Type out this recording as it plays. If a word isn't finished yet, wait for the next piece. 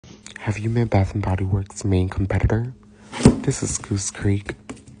Have you met Bath& Body Works' main competitor? This is Goose Creek.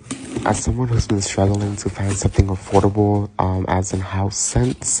 As someone who's been struggling to find something affordable, as in house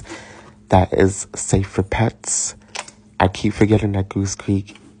scents, that is safe for pets, I keep forgetting that Goose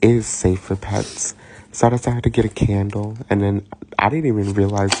Creek is safe for pets. So I decided to get a candle, and then I didn't even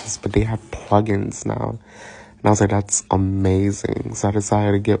realize this, but they have plugins now. And I was like, that's amazing. So I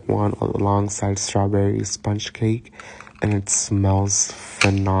decided to get one alongside strawberry sponge cake, and it smells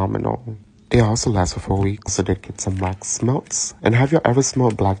phenomenal. They also last for 4 weeks, so did get some wax melts. And have you ever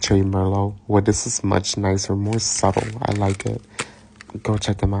smelled black cherry merlot? Well, this is much nicer, more subtle. I like it. Go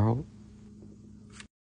check them out.